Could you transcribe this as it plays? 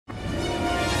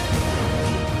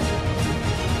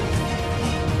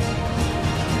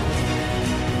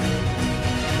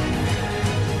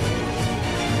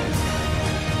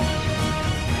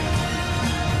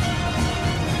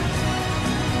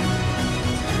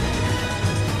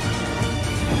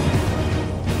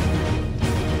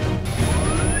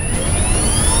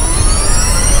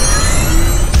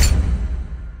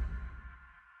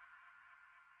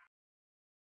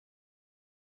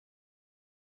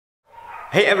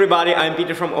Hey everybody, I'm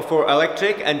Peter from Offroad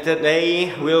and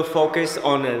today we'll focus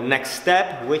on the next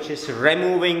step, which is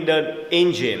removing the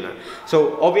engine.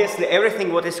 So obviously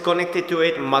everything what is connected to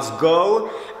it must go,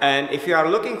 and if you are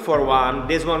looking for one,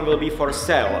 this one will be for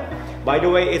sale. By the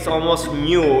way, it's almost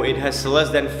new, it has less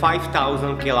than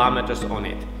 5,000 kilometers on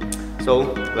it.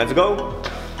 So let's go!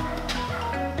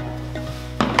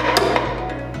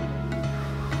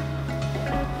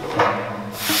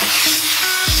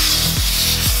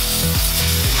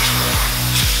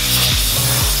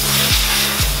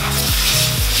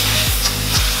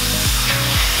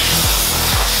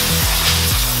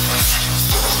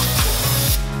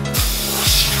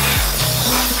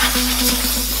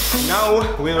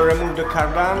 Now we'll remove the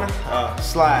carbon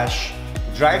slash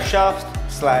drive shaft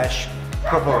slash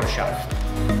propeller shaft.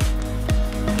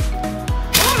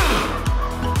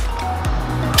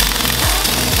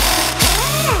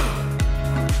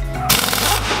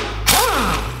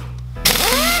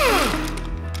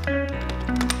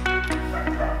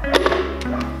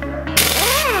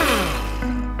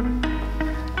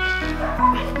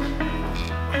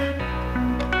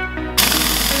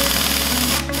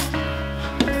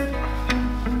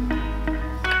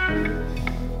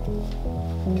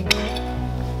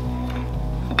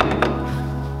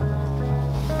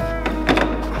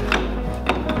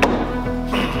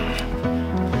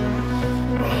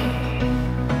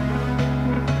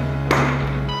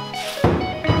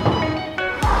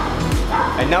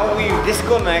 And now we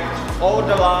disconnect all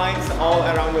the lines all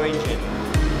around the engine.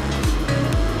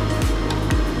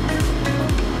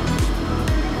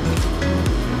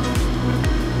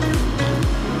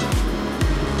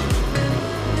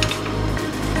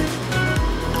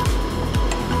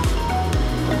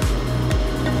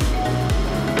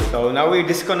 So now we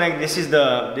disconnect. This is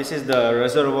the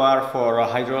reservoir for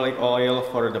hydraulic oil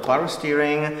for the power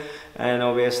steering, and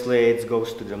obviously it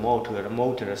goes to the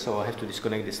motor. So I have to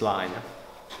disconnect this line.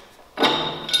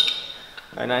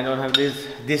 And I don't have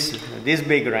this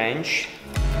big wrench.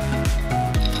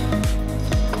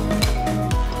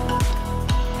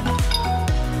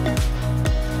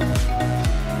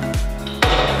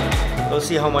 We'll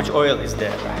see how much oil is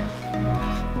there.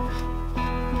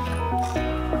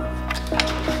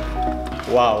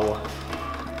 Wow,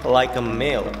 like a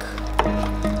milk.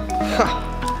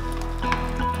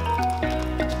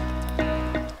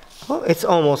 Oh, it's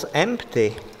almost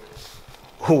empty.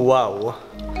 Wow.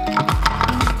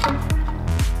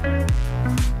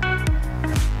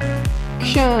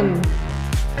 Action.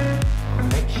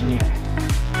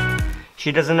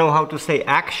 She doesn't know how to say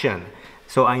action,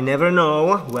 so I never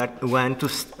know when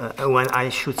I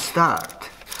should start.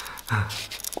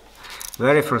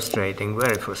 Very frustrating,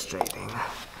 very frustrating.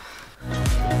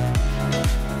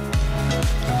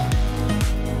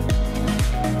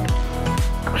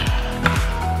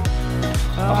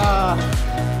 Ah,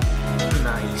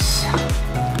 nice.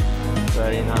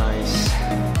 Very nice.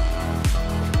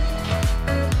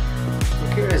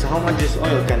 I'm curious how much this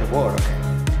oil can work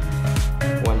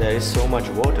when there is so much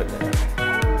water there.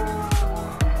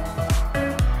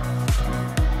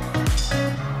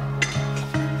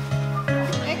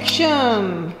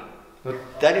 Action! No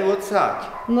tady odsaď.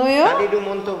 No jo. Tady jdu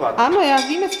montovat. Ano, já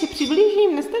vím, já se tě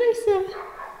přiblížím, nestarej se.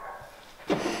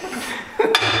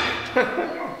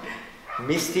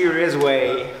 Mysterious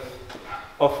way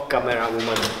of camera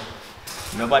woman.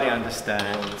 Nobody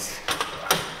understands.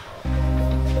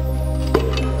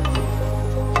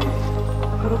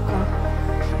 Ruka.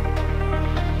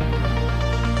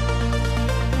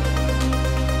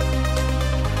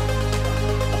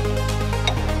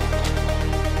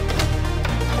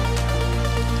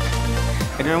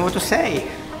 I don't know what to say.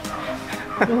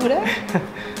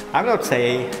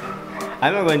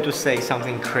 I'm not going to say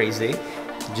something crazy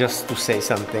just to say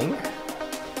something.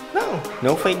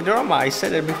 No fake drama, I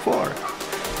said it before.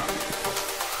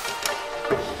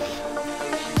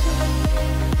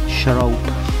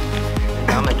 Šroub.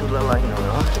 Dáme tuhle lajnu,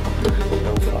 no?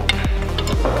 Doufám.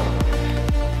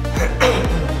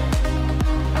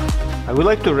 I would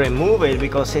like to remove it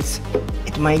because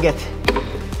it might get,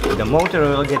 the motor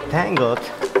will get tangled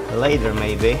later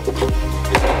maybe.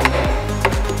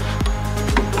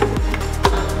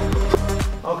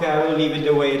 Okay, I will leave it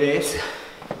the way it is.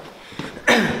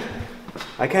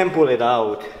 I can pull it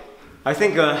out. I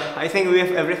think we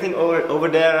have everything over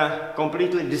there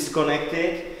completely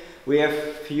disconnected. We have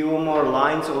few more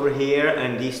lines over here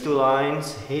and these two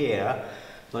lines here,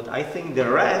 but I think the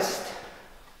rest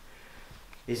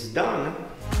is done.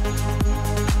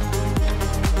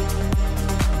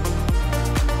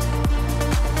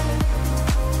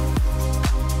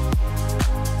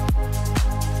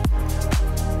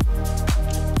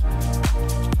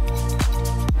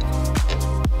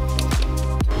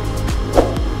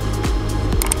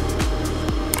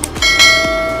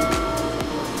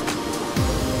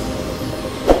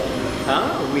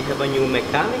 new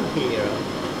mechanic here.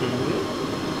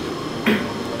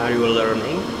 Are you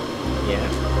learning? Yeah.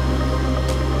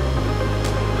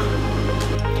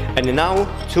 And now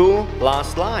 2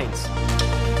 last lines.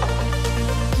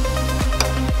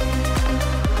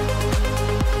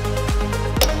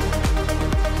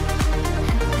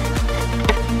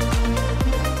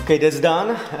 Okay, that's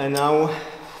done, and now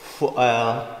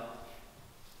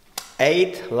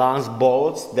 8 last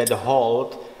bolts that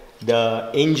hold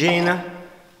the engine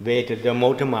with the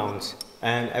motor mounts,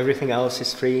 and everything else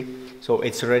is free, so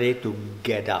it's ready to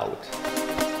get out.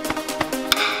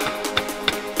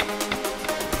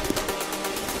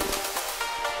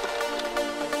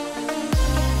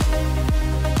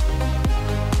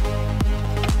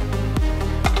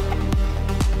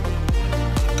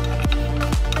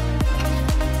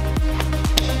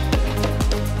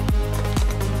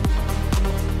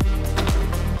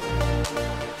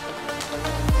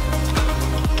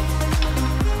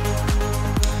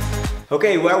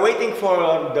 Okay, we're waiting for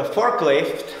the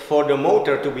forklift for the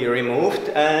motor to be removed,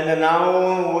 and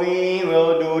now we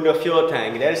will do the fuel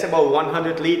tank. There's about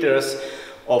 100 liters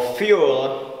of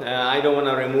fuel. I don't want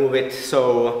to remove it,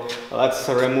 so let's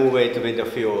remove it with the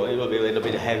fuel. It will be a little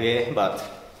bit heavy, but...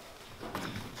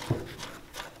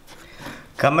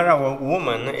 Camera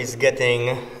woman is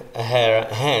getting her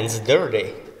hands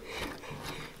dirty.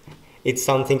 It's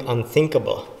something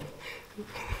unthinkable.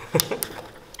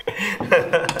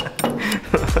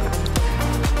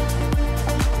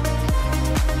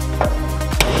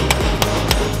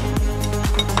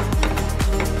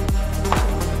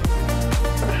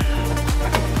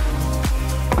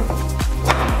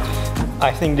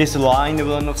 I think this line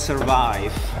will not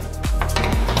survive.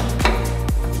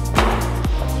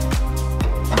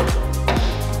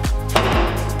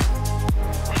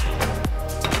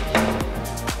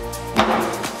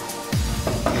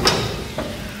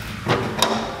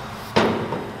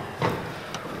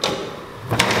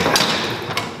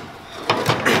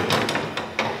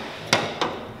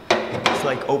 It's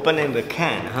like opening the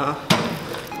can, huh?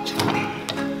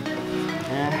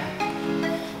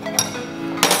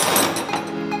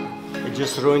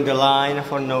 Just ruined the line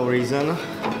for no reason.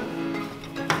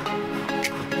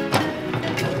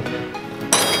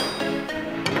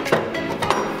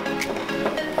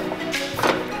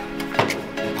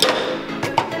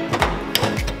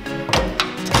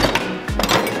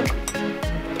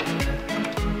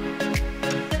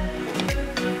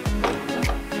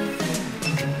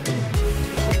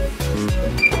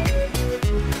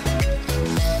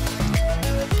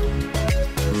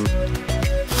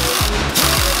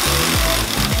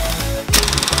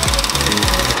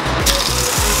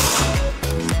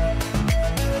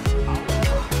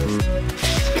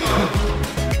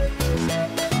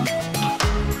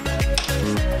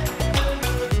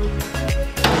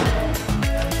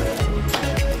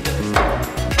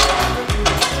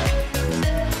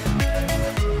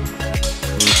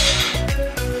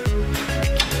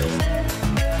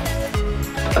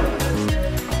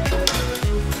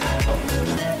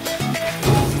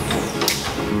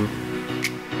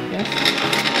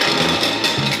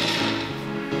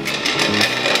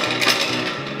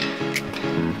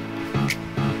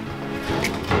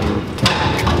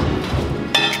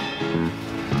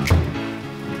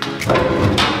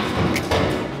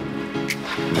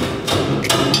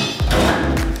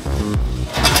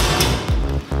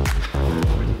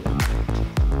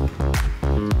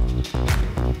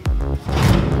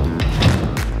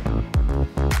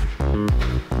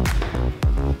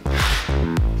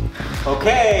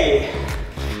 Okay,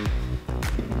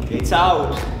 it's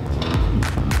out.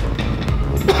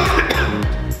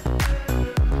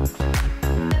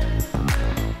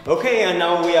 Okay, and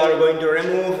now we are going to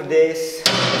remove this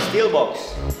steel box.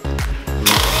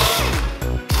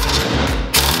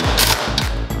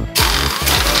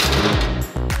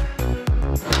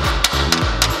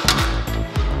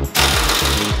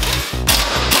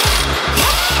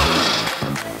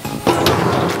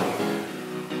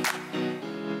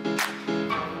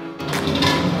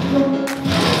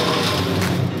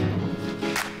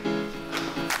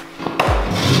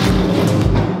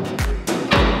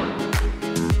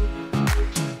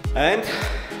 And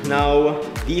now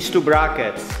these 2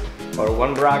 brackets, or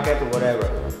 1 bracket, whatever.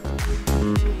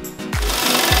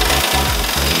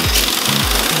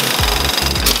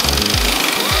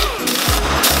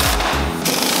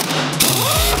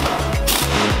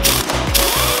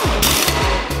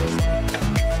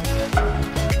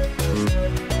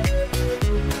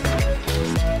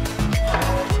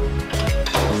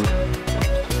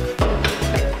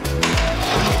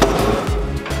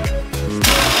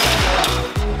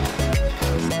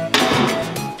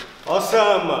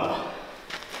 Awesome!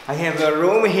 I have a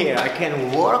room here. I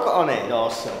can work on it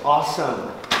also.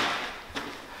 Awesome.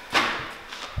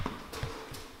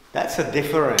 That's a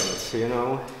difference, you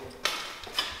know.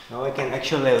 Now I can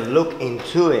actually look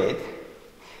into it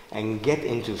and get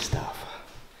into stuff.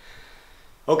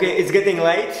 Okay, it's getting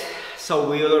late, so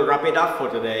we'll wrap it up for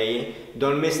today.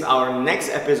 Don't miss our next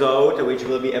episode, which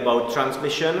will be about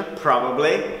transmission,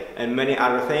 probably, and many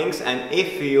other things. And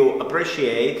if you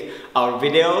appreciate our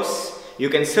videos, you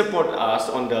can support us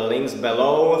on the links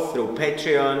below through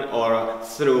Patreon or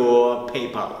through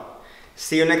PayPal.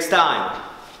 See you next time.